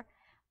color,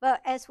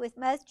 but as with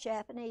most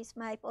Japanese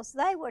maples,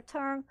 they will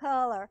turn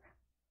color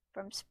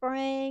from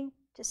spring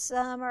to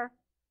summer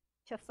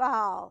to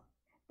fall.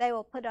 They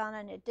will put on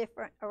a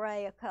different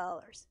array of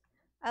colors.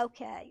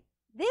 Okay,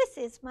 this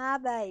is my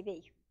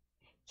baby,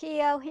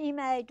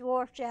 Kiyohime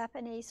Dwarf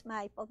Japanese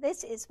Maple.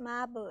 This is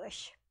my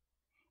bush.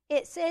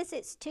 It says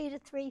it's 2 to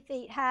 3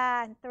 feet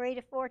high and 3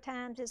 to 4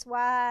 times as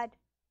wide.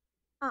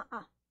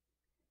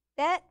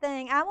 That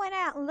thing, I went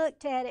out and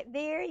looked at it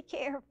very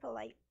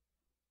carefully.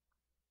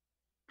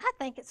 I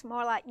think it's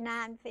more like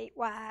 9 feet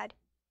wide,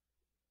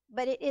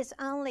 but it is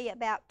only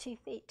about 2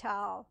 feet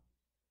tall.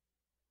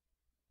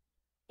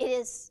 It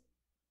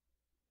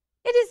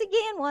is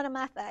again one of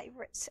my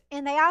favorites,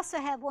 and they also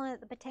have one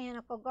at the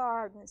Botanical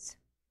Gardens.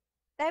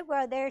 They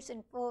grow theirs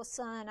in full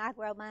sun. I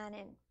grow mine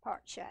in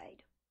part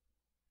shade.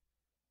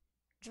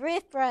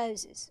 Drift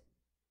roses.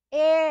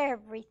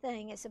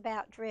 Everything is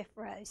about drift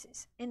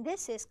roses, and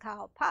this is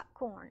called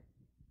popcorn.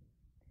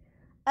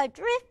 A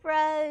drift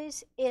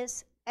rose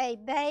is a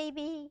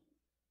baby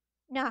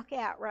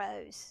knockout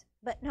rose,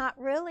 but not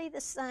really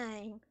the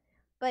same.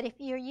 But if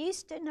you're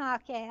used to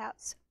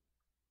knockouts,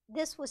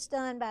 this was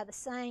done by the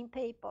same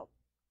people.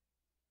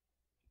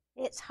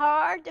 It's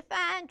hard to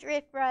find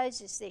drift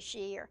roses this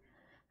year.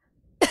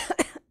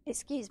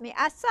 Excuse me.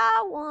 I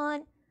saw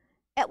one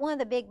at one of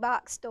the big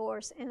box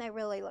stores, and they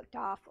really looked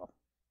awful.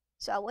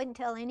 So I wouldn't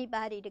tell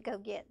anybody to go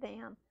get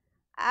them.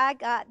 I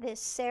got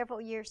this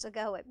several years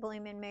ago at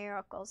Bloomin'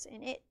 Miracles,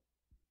 and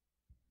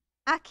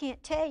I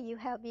can't tell you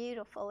how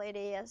beautiful it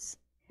is.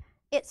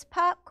 It's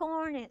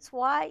popcorn, it's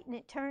white, and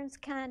it turns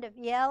kind of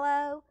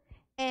yellow,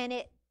 and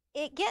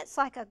it gets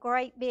like a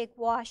great big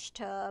wash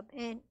tub.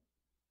 And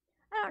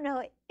I don't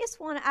know, it's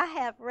one, I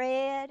have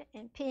red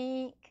and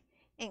pink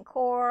and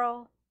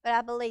coral, but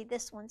I believe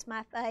this one's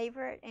my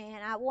favorite,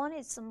 and I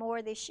wanted some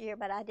more this year,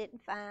 but I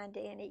didn't find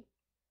any.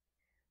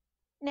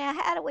 Now,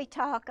 how do we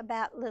talk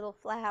about little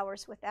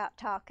flowers without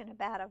talking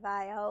about a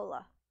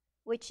viola,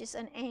 which is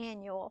an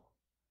annual?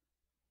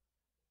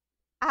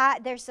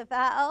 There's a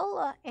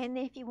viola, and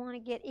if you want to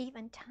get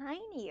even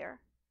tinier,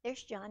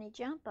 there's Johnny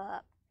Jump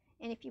Up.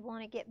 And if you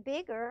want to get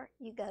bigger,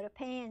 you go to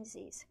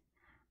pansies.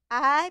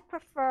 I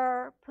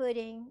prefer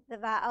putting the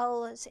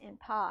violas in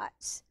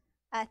pots.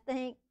 I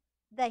think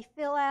they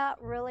fill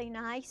out really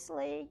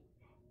nicely,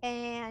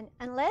 and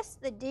unless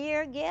the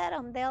deer get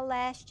them, they'll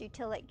last you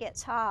till it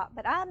gets hot.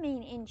 But I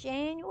mean, in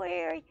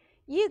January,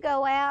 you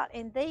go out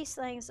and these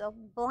things will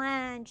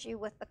blind you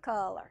with the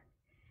color.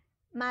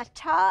 My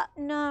top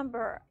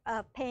number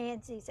of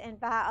pansies and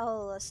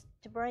violas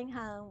to bring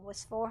home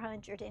was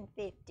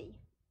 450.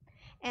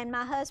 And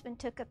my husband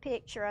took a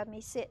picture of me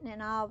sitting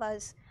in all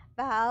those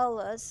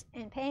violas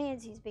and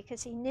pansies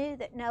because he knew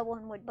that no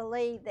one would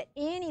believe that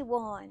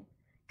anyone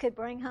could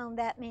bring home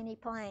that many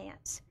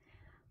plants.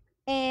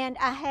 And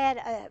I had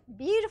a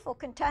beautiful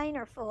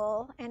container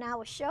full, and I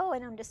was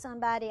showing them to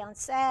somebody on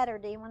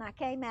Saturday. When I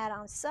came out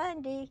on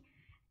Sunday,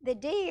 the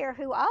deer,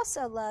 who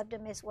also loved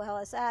them as well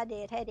as I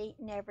did, had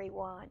eaten every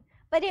one.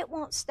 But it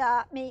won't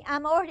stop me.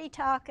 I'm already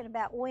talking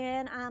about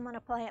when I'm going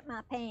to plant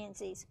my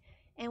pansies.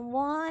 And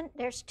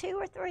there's 2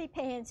 or 3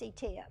 pansy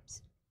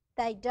tips.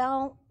 They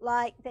don't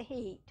like the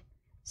heat.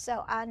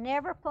 So I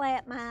never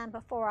plant mine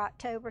before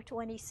October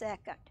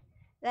 22nd.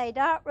 They're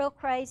not real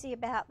crazy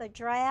about the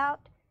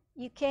drought.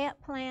 You can't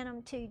plant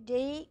them too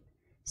deep.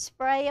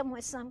 Spray them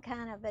with some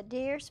kind of a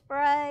deer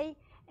spray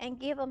and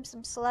give them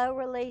some slow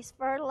release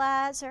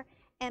fertilizer.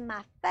 And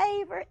my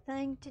favorite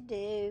thing to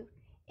do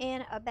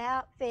in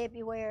about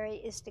February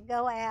is to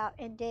go out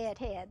and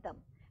deadhead them.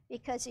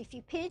 Because if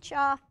you pinch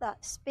off the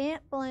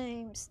spent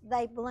blooms,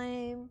 they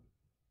bloom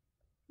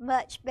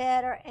much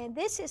better. And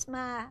this is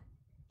my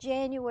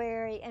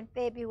January and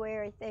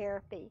February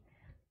therapy.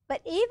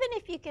 But even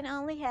if you can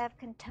only have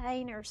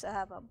containers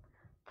of them,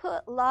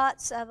 put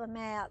lots of them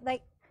out.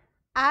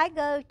 I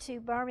go to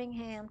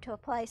Birmingham to a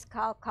place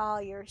called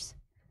Collier's,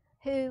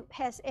 who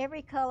has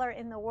every color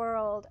in the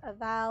world of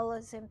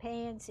violas and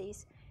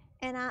pansies,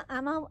 and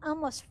I'm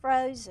almost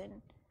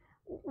frozen.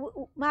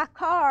 My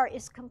car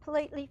is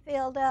completely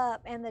filled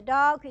up, and the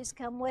dog who's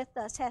come with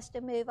us has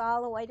to move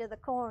all the way to the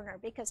corner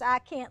because I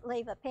can't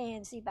leave a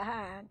pansy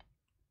behind.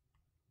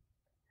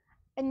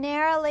 A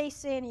narrow leaf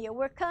zinnia.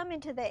 We're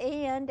coming to the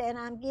end, and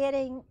I'm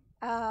getting,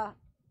 I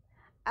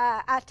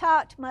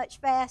talked much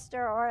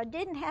faster, or I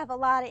didn't have a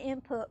lot of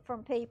input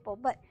from people,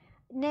 but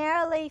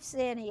narrow leaf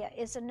zinnia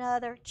is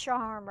another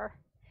charmer.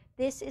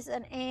 This is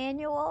an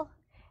annual.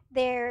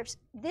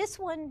 This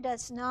one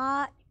does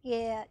not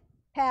get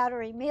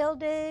powdery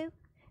mildew.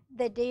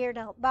 The deer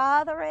don't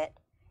bother it.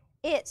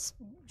 It's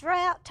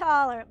drought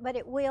tolerant, but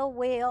it will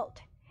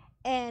wilt.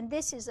 And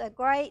this is a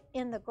great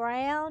in the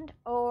ground,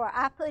 or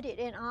I put it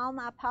in all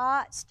my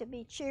pots to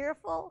be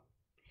cheerful.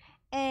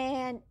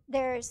 And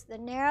there's the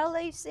narrow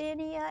leaf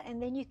zinnia,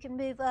 and then you can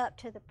move up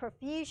to the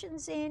profusion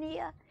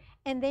zinnia,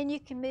 and then you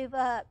can move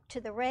up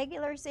to the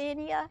regular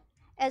zinnia.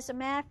 As a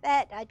matter of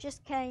fact, I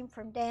just came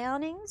from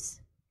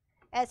Downing's,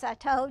 as I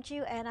told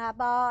you, and I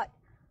bought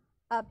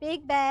a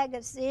big bag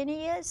of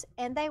zinnias,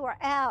 and they were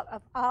out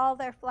of all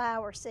their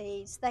flower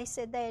seeds. They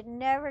said they had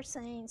never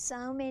seen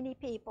so many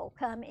people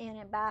come in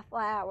and buy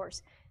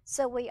flowers.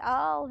 So we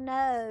all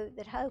know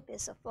that hope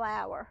is a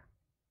flower,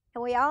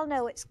 and we all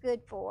know it's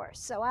good for us.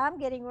 So I'm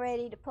getting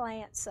ready to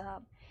plant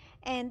some.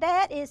 And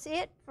that is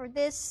it for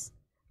this.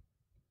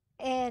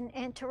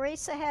 And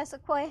Teresa has a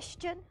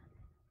question.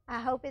 I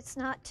hope it's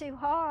not too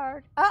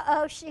hard.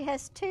 Uh-oh, she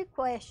has 2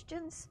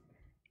 questions.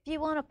 If you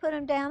want to put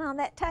them down on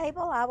that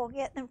table, I will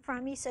get them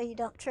from you so you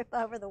don't trip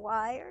over the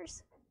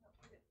wires.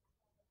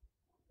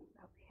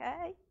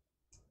 Okay.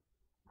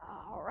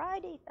 All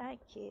righty, thank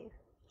you.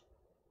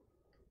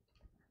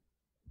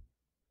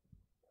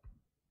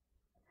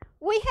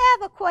 We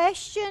have a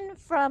question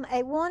from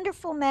a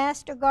wonderful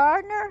master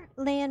gardener,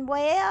 Lynn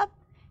Webb.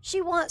 She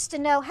wants to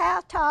know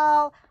how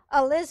tall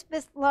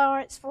Elizabeth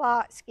Lawrence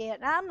phlox get.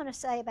 And I'm going to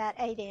say about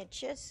 8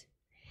 inches.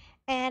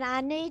 And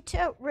I need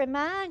to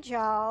remind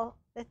y'all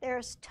that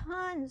there's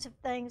tons of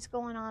things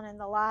going on in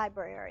the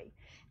library,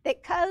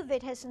 that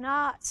COVID has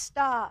not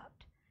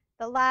stopped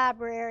the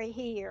library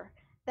here.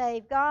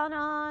 They've gone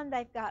on,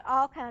 they've got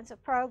all kinds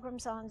of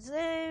programs on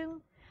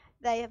Zoom,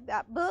 they have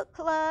got book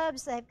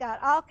clubs, they've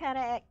got all kinds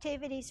of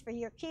activities for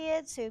your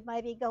kids who may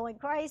be going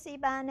crazy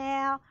by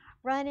now,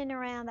 running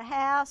around the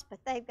house, but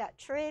they've got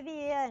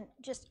trivia and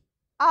just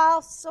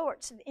all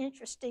sorts of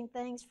interesting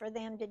things for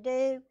them to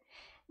do.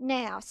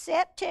 Now,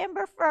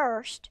 September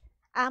 1st,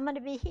 I'm going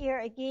to be here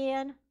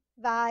again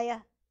via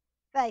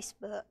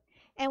Facebook,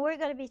 and we're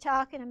going to be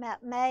talking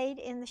about Made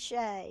in the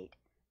Shade.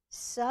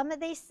 Some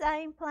of these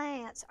same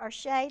plants are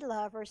shade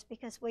lovers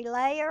because we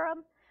layer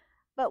them,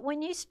 but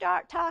when you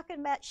start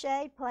talking about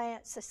shade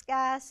plants, the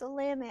sky's the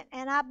limit.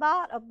 And I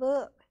bought a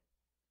book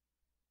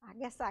I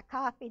guess I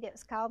copied it. It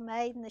was called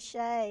Made in the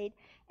Shade.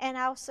 And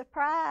I was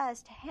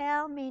surprised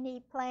how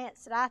many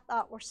plants that I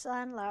thought were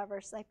sun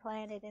lovers they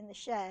planted in the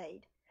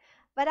shade.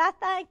 But I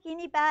thank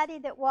anybody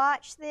that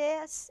watched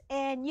this,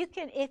 and you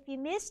can, if you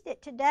missed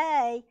it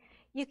today,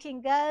 you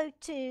can go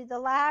to the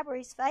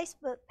library's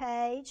Facebook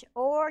page,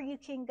 or you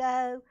can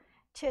go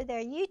to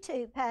their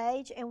YouTube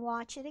page and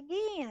watch it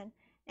again.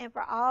 And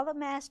for all the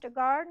master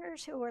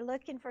gardeners who are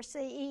looking for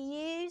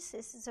CEUs,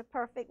 this is a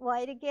perfect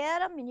way to get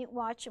them, and you can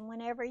watch them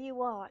whenever you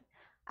want.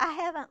 I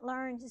haven't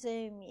learned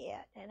Zoom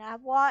yet, and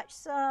I've watched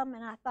some,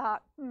 and I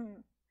thought,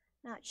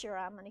 not sure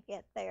I'm going to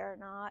get there or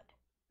not.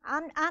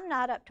 I'm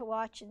not up to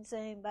watching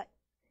Zoom, but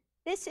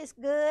this is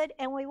good,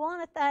 and we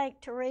want to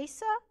thank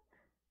Teresa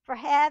for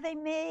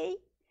having me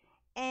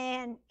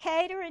and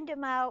catering to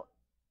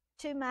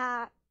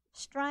my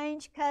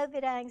strange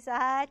COVID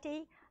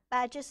anxiety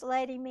by just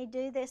letting me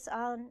do this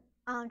on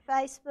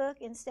Facebook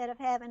instead of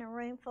having a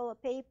room full of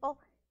people.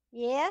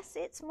 Yes,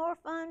 it's more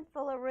fun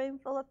full of room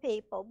full of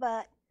people,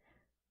 but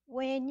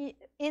when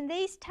in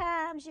these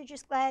times, you're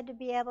just glad to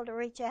be able to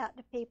reach out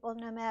to people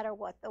no matter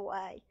what the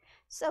way.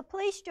 So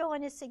please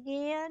join us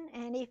again,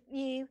 and if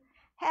you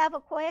have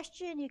a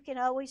question, you can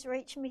always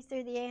reach me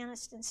through the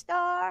Anniston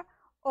Star,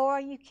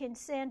 or you can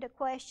send a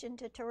question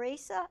to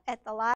Teresa at the library.